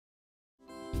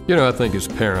You know, I think as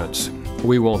parents,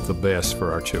 we want the best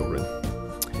for our children.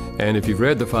 And if you've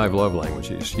read the 5 love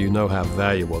languages, you know how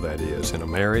valuable that is in a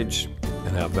marriage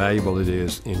and how valuable it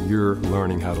is in your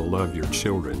learning how to love your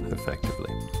children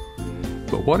effectively.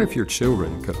 But what if your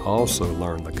children could also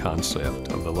learn the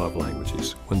concept of the love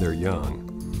languages when they're young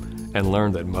and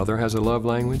learn that mother has a love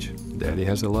language, daddy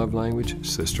has a love language,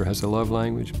 sister has a love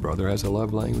language, brother has a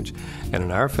love language, and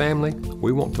in our family,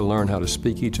 we want to learn how to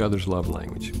speak each other's love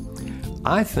language.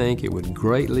 I think it would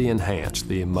greatly enhance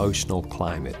the emotional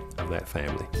climate of that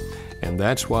family. And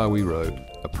that's why we wrote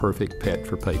A Perfect Pet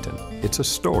for Peyton. It's a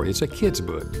story, it's a kid's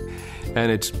book,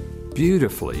 and it's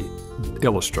beautifully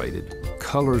illustrated.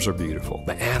 Colors are beautiful,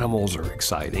 the animals are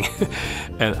exciting.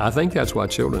 And I think that's why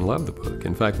children love the book.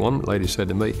 In fact, one lady said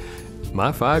to me,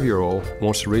 my 5-year-old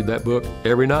wants to read that book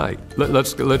every night.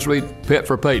 Let's read Pet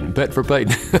for Peyton, Pet for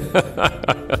Peyton.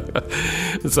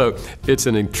 So it's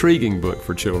an intriguing book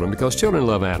for children because children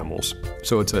love animals.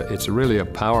 So it's really a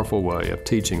powerful way of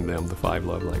teaching them the 5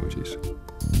 love languages.